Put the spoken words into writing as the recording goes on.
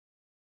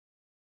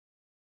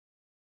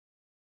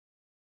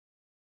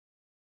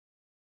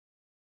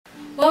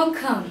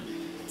Welcome.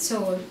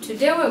 So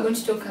today we're going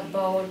to talk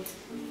about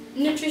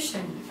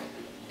nutrition.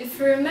 If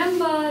you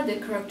remember the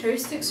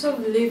characteristics of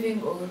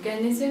living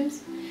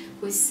organisms,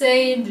 we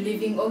said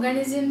living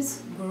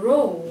organisms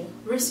grow,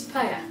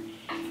 respire,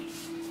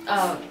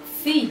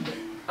 feed,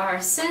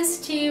 are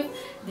sensitive,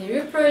 they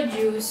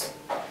reproduce.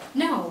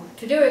 Now,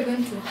 today we're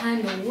going to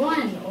handle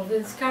one of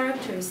these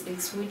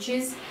characteristics, which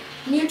is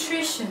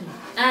nutrition.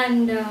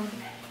 And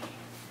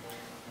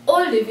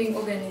all living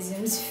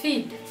organisms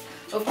feed.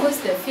 Of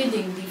course, the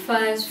feeding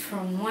differs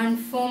from one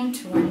form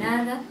to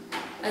another,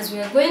 as we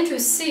are going to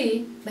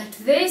see, but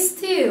they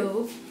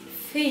still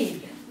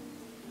feed.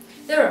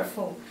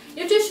 Therefore,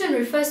 nutrition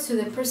refers to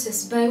the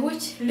process by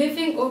which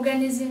living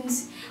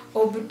organisms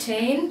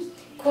obtain,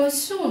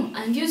 consume,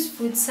 and use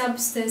food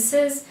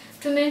substances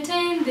to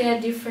maintain their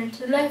different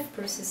life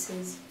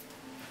processes.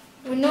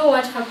 We know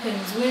what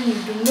happens when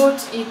you do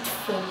not eat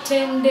for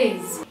 10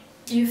 days.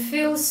 You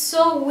feel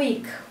so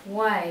weak.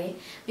 Why?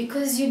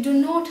 Because you do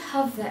not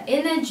have the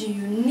energy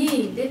you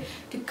need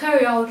to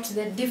carry out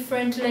the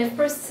different life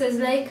processes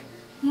like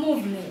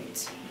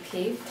movement.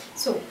 Okay,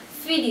 so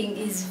feeding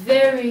is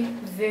very,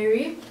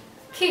 very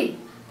key.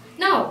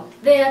 Now,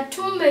 there are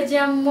two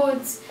major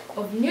modes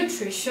of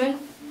nutrition.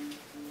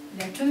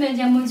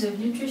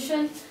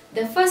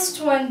 The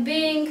first one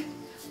being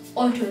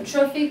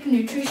autotrophic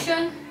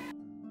nutrition.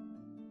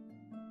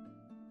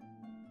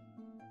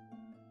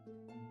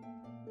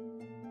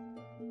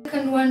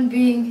 Second one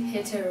being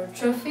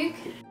heterotrophic.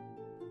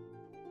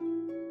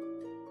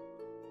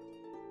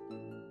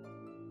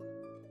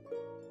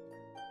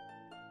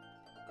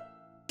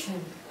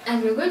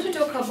 And we're going to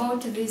talk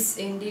about this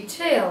in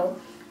detail,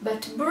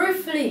 but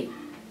briefly.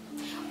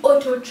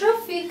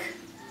 Autotrophic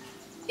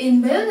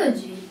in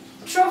biology,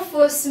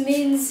 trophos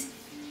means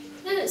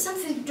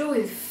something to do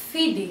with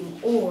feeding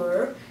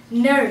or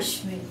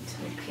nourishment.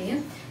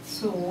 Okay,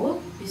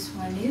 so this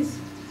one is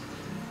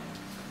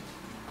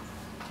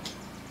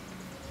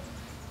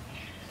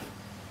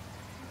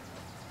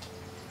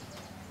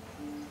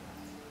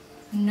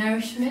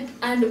nourishment,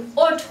 and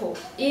auto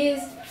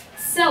is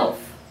self.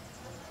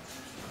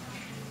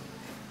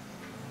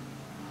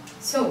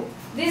 So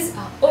these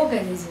are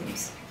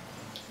organisms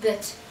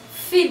that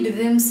feed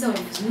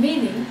themselves,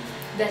 meaning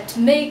that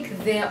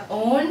make their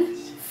own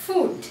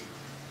food.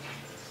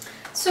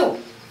 So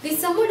this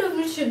is a mode of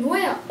nutrition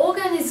where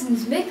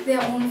organisms make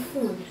their own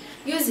food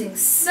using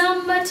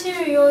some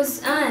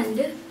materials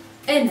and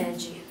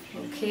energy.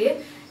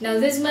 Okay, now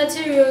these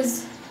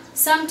materials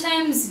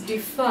sometimes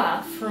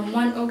differ from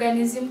one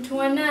organism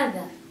to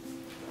another,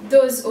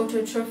 those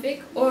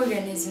autotrophic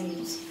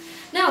organisms.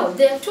 Now,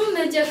 there are two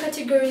major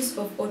categories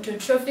of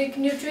autotrophic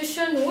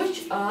nutrition,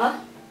 which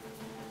are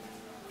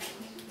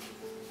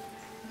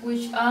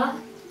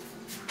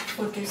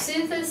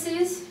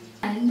photosynthesis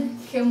and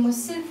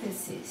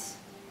chemosynthesis.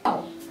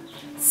 Now,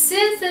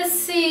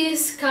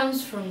 synthesis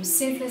comes from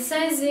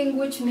synthesizing,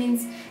 which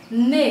means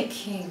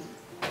making.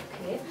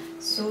 Okay,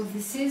 so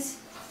this is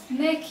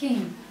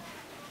making.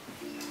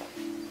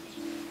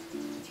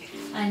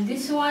 And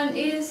this one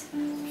is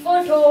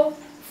photo,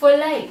 for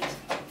light.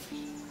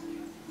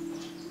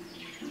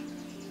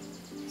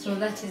 So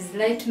that is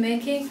light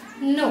making?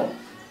 No.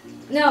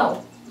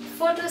 Now,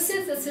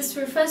 photosynthesis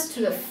refers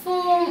to the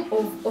form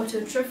of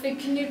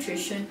autotrophic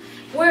nutrition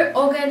where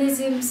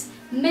organisms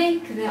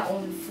make their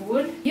own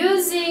food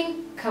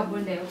using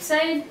carbon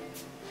dioxide,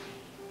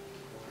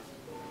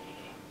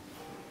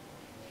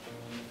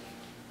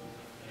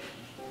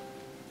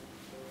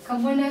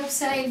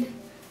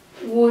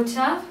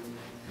 water,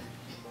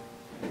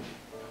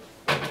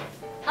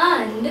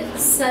 and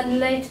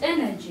sunlight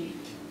energy.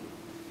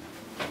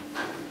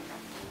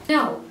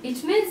 Now,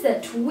 it means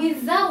that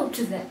without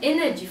the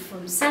energy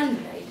from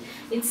sunlight,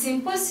 it's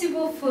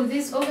impossible for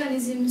these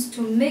organisms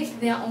to make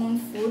their own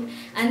food,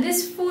 and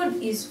this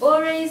food is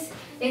always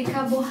a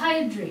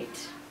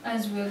carbohydrate,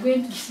 as we're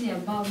going to see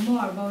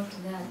more about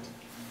that.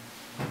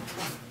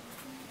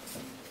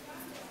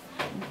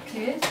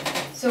 Okay,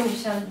 so we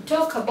shall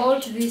talk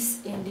about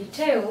this in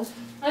detail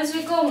as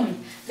we go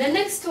on. The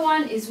next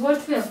one is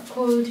what we have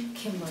called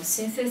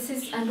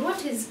chemosynthesis. And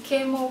what is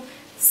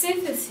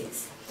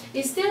chemosynthesis?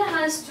 It still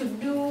has to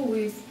do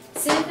with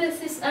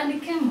synthesis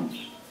and chemo.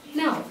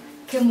 Now,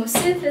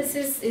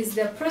 chemosynthesis is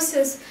the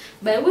process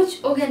by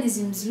which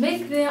organisms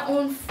make their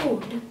own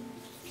food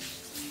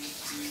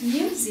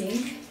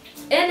using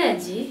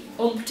energy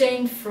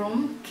obtained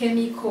from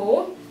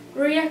chemical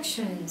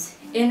reactions.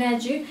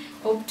 Energy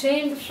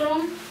obtained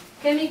from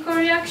chemical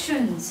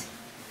reactions.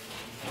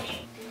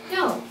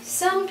 Now,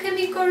 some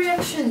chemical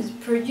reactions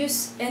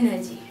produce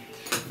energy.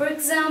 For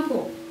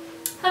example,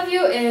 have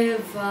you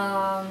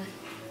ever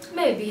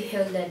maybe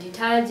held a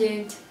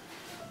detergent,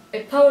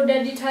 a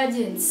powder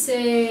detergent,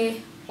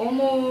 say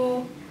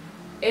Omo,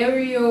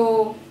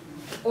 Ariel,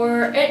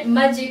 or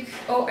Magic,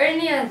 or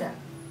any other?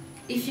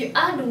 If you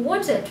add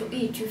water to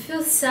it, you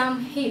feel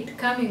some heat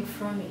coming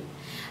from it.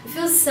 You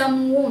feel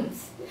some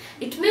warmth.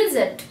 It means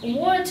that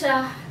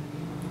water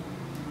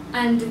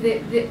and the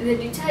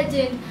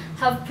detergent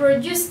have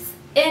produced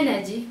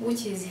energy,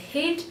 which is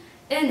heat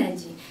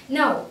energy.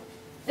 Now,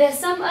 there are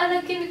some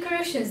other chemical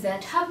reactions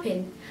that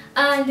happen,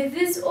 and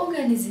these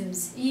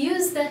organisms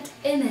use that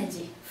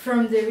energy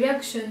from the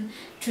reaction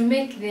to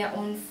make their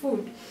own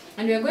food.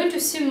 And we are going to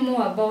see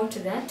more about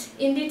that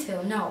in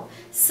detail. Now,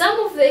 some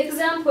of the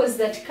examples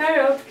that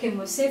carry out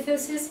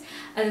chemosynthesis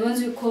are the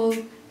ones we call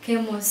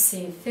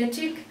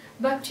chemosynthetic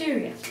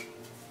bacteria.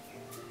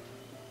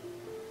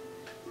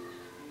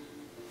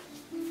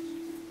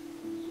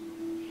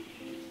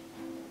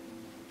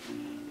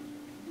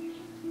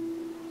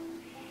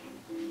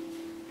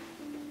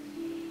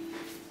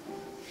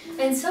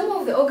 And some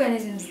of the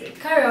organisms that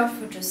carry out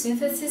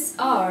photosynthesis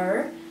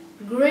are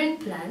green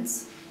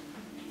plants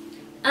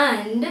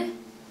and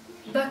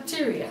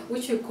bacteria,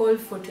 which we call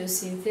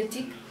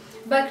photosynthetic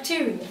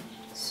bacteria.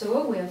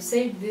 So we have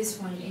said this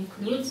one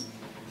includes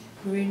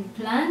green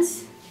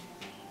plants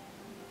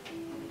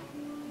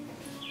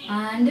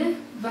and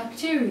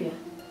bacteria.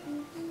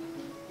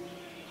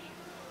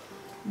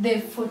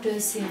 The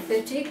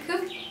photosynthetic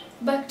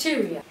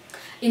bacteria.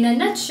 In a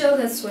nutshell,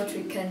 that's what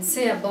we can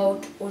say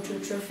about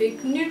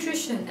autotrophic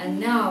nutrition.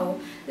 And now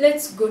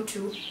let's go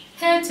to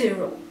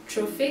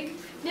heterotrophic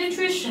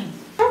nutrition.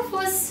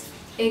 Purpose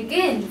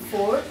again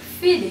for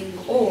feeding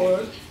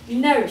or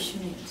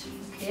nourishment.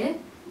 Okay,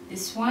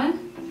 this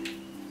one.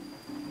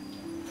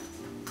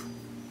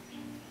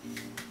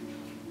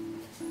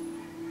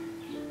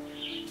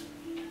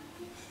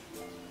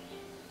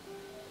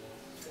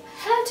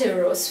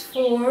 Heteros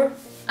for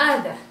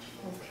other.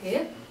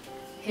 Okay,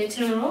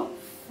 hetero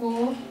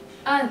for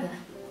other.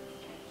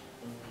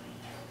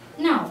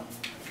 Now,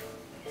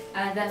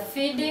 other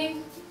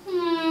feeding,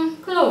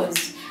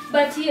 close.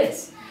 But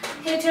yes,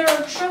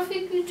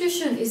 heterotrophic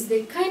nutrition is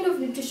the kind of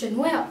nutrition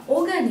where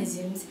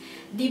organisms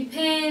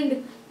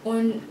depend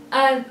on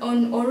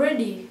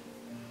already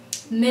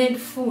made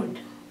food.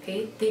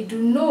 Okay, they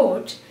do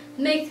not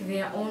make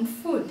their own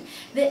food.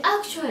 They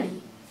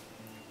actually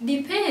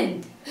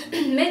depend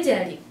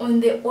majorly on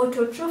the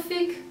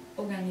autotrophic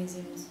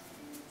organisms.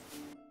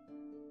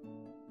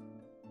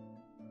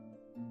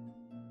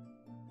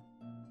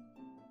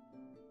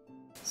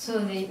 So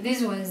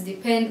these ones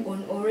depend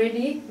on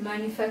already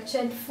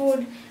manufactured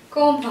food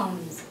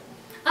compounds.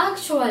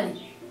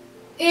 Actually,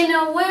 in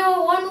a way,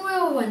 one way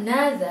or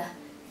another,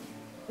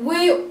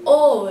 we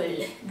all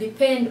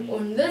depend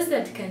on those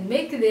that can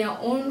make their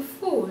own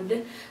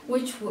food,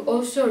 which we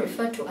also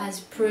refer to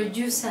as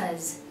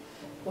producers.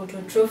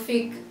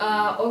 Autotrophic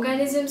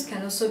organisms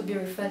can also be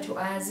referred to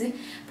as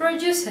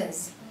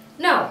producers.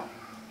 Now,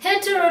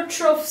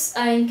 heterotrophs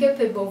are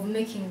incapable of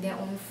making their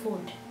own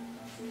food.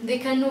 They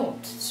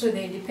cannot, so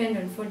they depend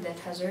on food that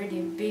has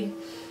already been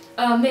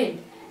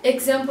made.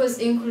 Examples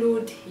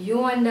include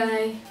you and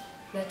I,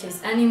 that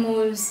is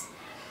animals,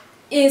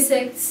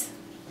 insects,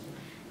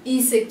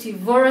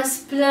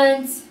 insectivorous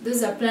plants,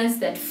 those are plants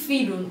that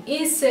feed on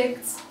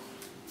insects,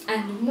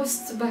 and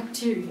most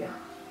bacteria.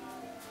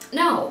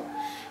 Now,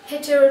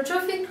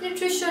 heterotrophic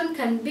nutrition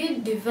can be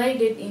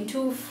divided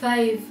into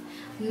 5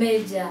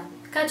 major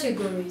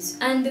categories,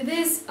 and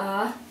these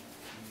are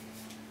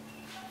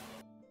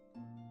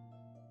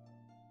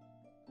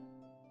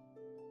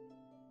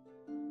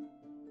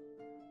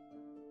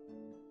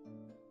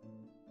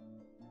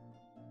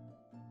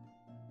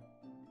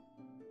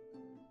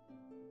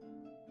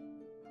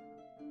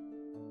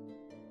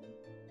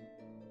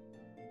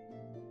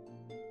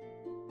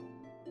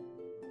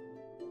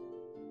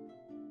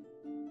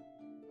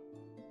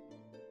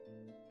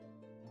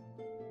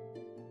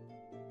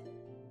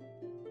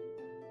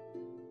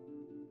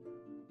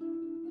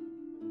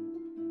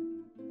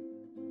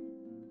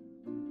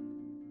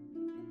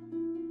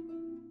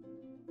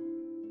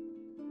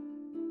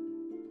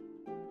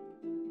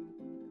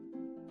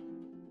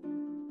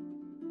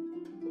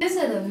these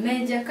are the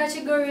major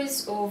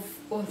categories of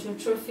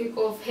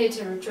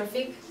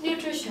heterotrophic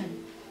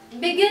nutrition,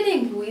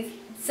 beginning with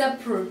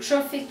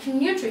saprotrophic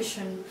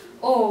nutrition,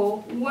 or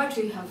what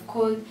we have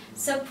called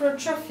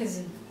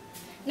saprotrophism.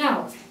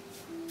 Now,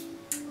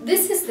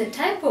 this is the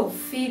type of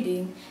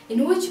feeding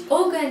in which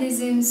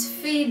organisms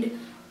feed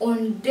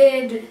on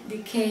dead,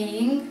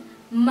 decaying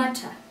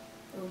matter.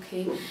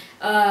 Okay,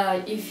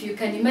 if you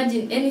can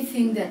imagine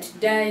anything that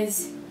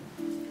dies,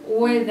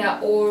 whether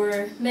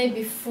or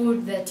maybe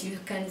food that you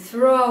can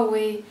throw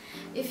away,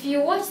 if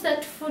you watch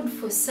that food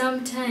for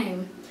some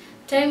time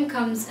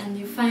comes and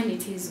you find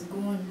it is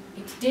gone.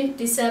 It didn't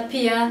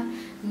disappear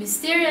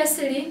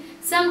mysteriously.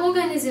 Some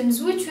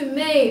organisms which we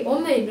may or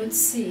may not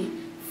see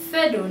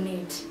fed on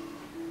it,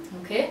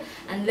 okay,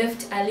 and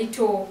left a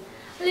little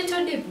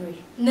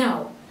debris.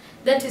 Now,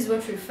 that is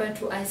what we refer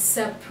to as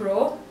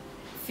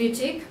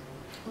saprophytic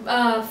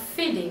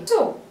feeding.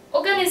 So,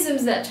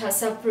 organisms that are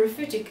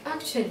saprophytic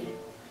actually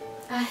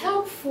are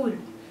helpful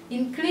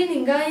in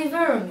cleaning our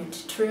environment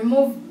to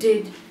remove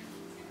dead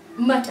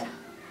matter.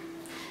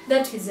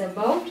 That is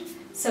about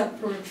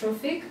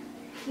saprotrophic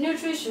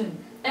nutrition.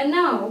 And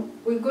now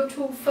we go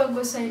to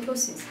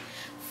phagocytosis.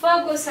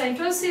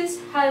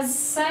 Phagocytosis has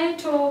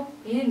cyto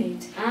in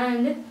it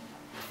and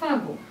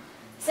phago.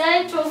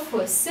 Cyto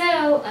for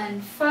cell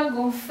and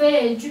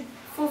phagophage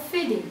for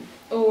feeding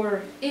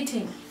or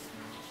eating.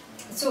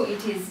 So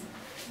it is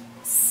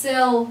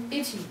cell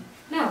eating.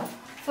 Now,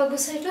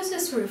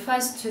 phagocytosis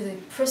refers to the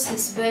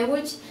process by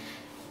which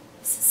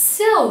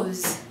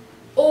cells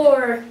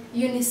or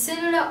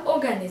unicellular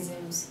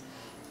organisms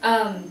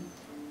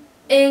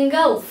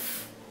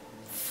engulf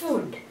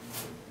food.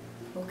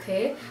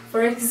 Okay,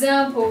 for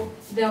example,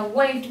 the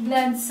white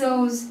blood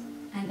cells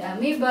and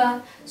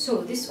amoeba.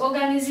 So this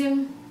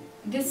organism,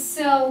 this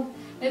cell,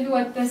 maybe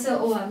white blood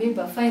cell or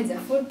amoeba, finds a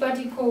food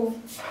particle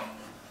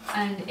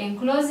and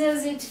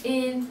encloses it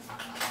in,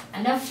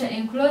 and after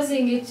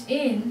enclosing it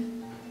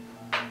in,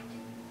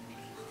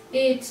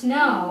 it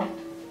now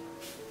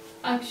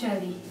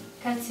actually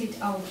cuts it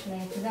out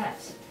like that,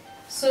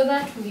 so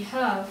that we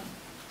have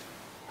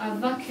a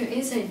vacuum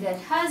inside that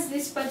has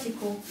this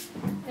particle.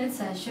 Let's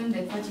assume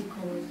the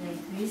particle is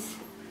like this.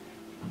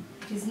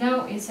 It is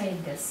now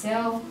inside the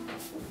cell.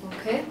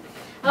 Okay.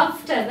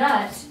 After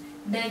that,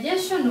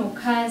 digestion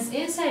occurs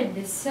inside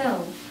the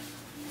cell.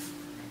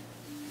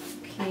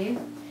 Okay.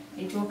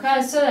 It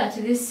occurs so that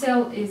this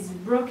cell is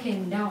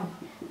broken down.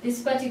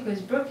 This particle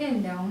is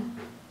broken down,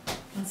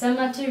 and some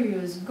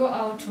materials go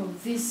out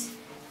of this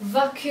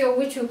vacuole,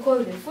 which we call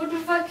the food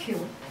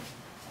vacuole.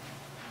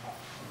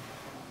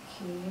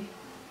 Okay.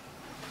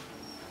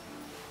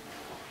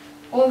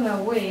 All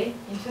the way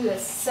into the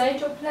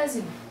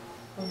cytoplasm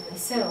of the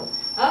cell,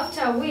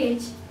 after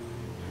which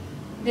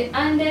the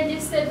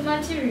undigested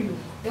material,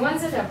 the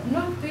ones that have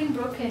not been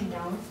broken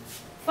down,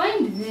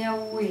 find their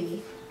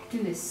way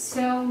to the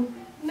cell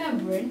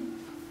membrane,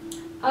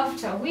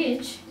 after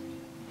which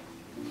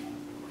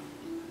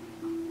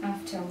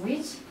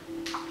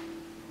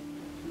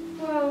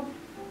well,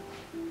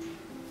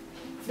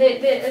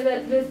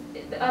 they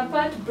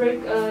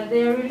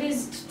are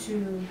released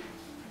to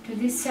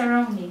this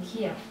surrounding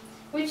here,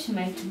 which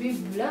might be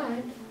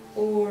blood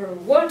or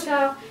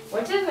water,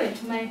 whatever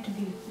it might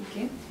be.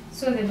 Okay,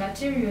 so the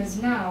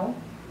materials now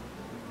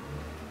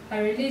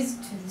are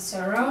released to the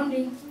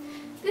surrounding.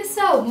 The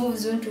cell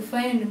moves on to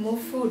find more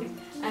food,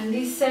 and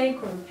this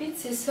cycle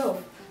repeats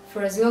itself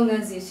for as long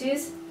as it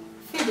is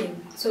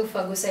feeding. So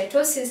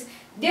phagocytosis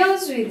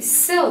deals with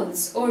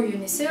cells or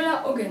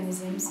unicellular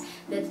organisms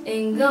that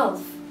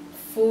engulf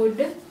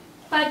food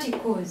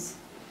particles.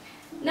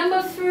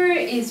 Number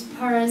 3 is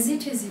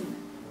parasitism.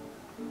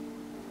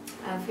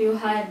 Have you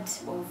heard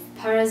of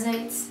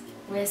parasites,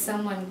 where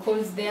someone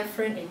calls their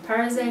friend a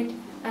parasite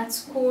at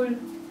school?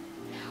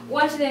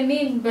 What they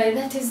mean by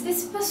that is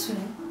this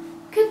person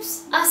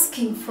keeps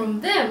asking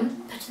from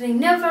them, but they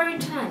never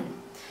return.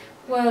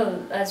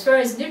 Well, as far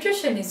as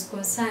nutrition is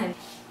concerned,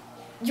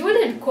 you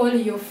wouldn't call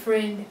your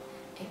friend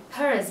a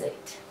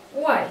parasite.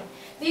 Why?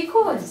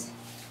 Because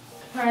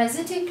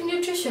parasitic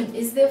nutrition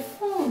is the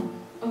form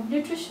of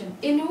nutrition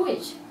in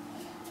which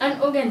an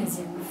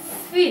organism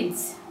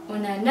feeds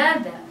on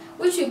another,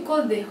 which we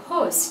call the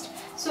host.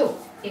 So,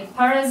 a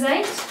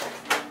parasite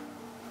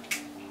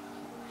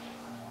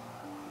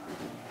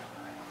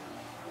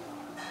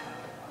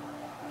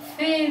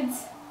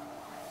feeds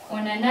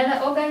on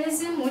another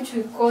organism, which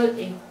we call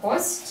a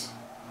host.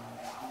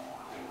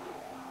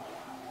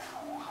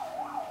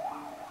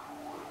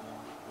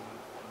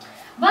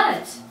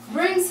 But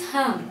brings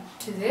harm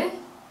to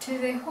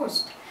the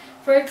host.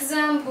 For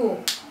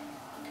example,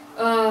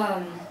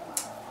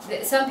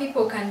 some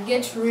people can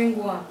get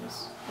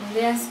ringworms on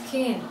their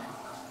skin.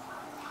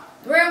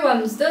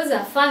 Ringworms, those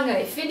are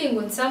fungi feeding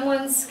on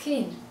someone's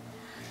skin,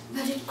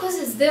 but it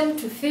causes them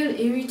to feel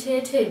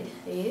irritated.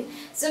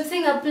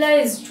 Something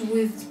applies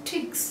with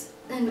ticks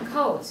and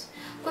cows.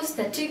 Of course,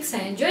 the ticks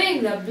are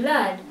enjoying the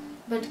blood,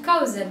 but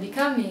cows are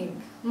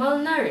becoming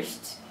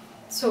malnourished.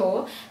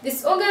 So,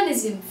 this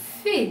organism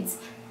feeds,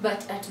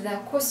 but at the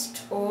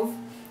cost of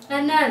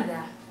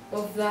another,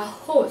 of the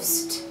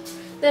host.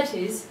 That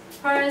is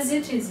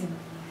parasitism.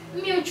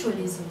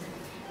 Mutualism.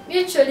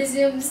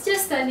 Mutualism is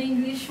just an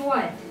English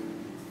word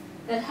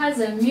that has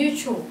a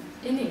mutual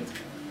in it.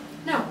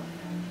 Now,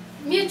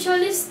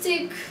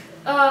 mutualistic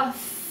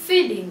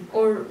feeding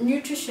or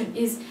nutrition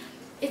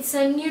it's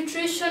a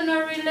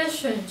nutritional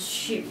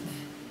relationship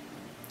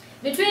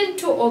between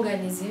two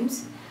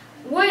organisms,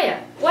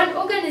 where one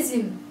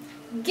organism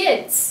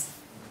gets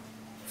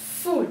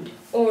food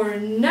or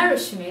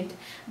nourishment,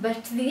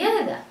 but the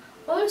other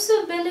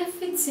also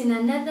benefits in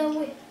another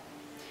way.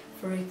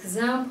 For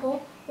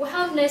example, we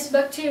have nice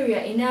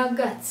bacteria in our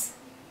guts.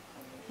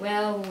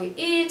 Well, we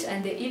eat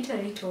and they eat a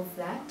little of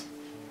that,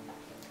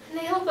 and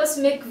they help us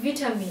make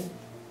vitamin.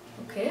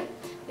 Okay,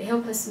 they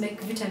help us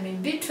make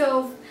vitamin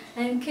B12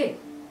 and K.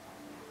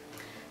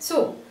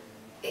 So,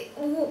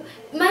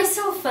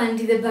 myself and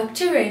the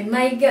bacteria in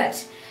my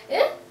gut,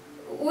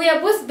 we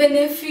are both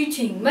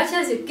benefiting. Much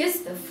as it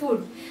gets the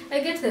food, I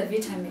get the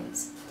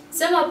vitamins.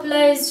 Same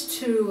applies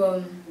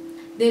to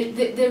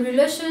the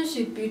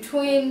relationship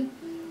between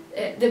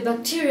the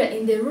bacteria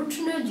in the root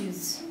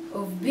nodules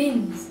of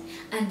beans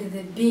and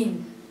the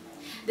bean.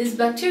 These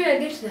bacteria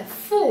get the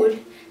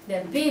food,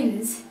 the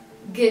beans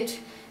get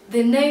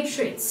the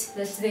nitrates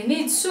that they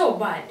need so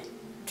bad.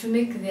 to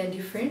make their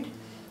different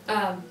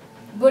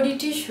body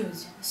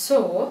tissues.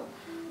 So,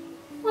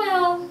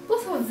 well,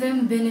 both of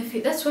them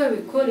benefit. That's why we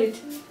call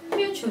it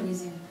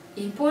mutualism.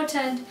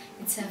 Important,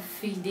 it's a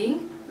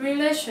feeding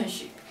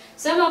relationship.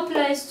 Same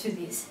applies to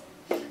this.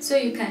 So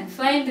you can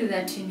find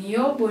that in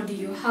your body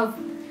you have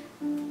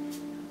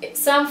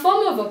some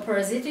form of a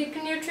parasitic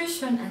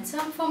nutrition and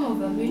some form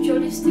of a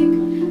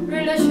mutualistic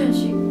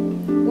relationship.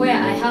 Where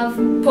I have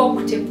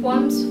pork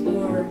tapeworms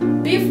or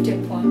beef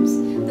tapeworms,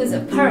 those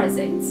are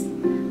parasites.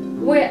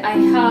 Where I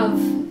have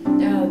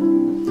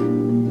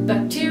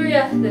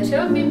bacteria that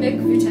help me make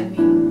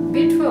vitamin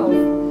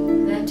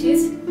B12, that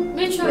is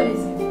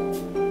mutualism.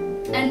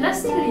 And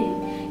lastly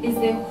is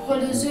the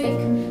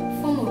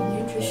holozoic form of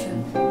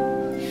nutrition.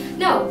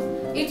 Now,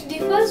 it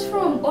differs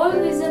from all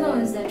these other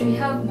ones that we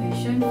have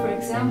mentioned. For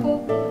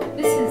example,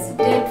 this is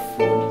dead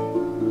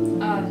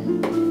food,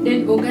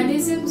 dead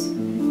organisms.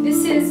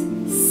 This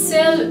is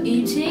cell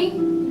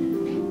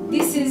eating.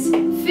 This is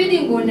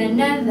feeding one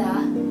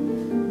another,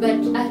 but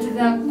at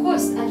the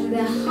cost, at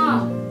the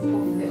harm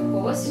of the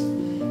host.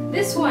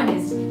 This one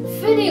is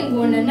feeding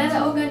one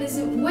another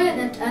organism where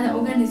that other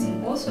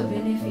organism also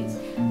benefits.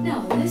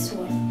 Now this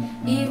one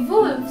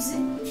involves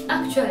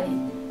actually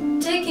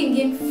taking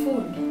in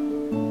food,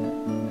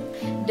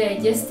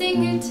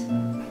 digesting it,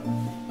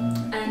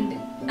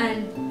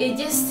 and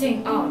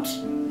digesting out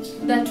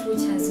that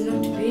which has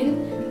not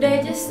been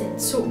digested.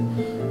 So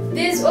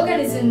these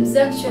organisms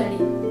actually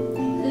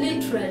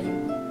literally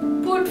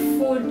put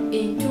food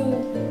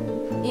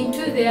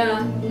into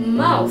their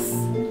mouth,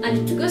 and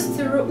it goes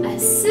through a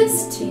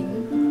system,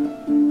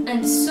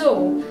 and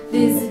so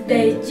there's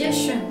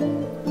digestion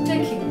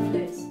taking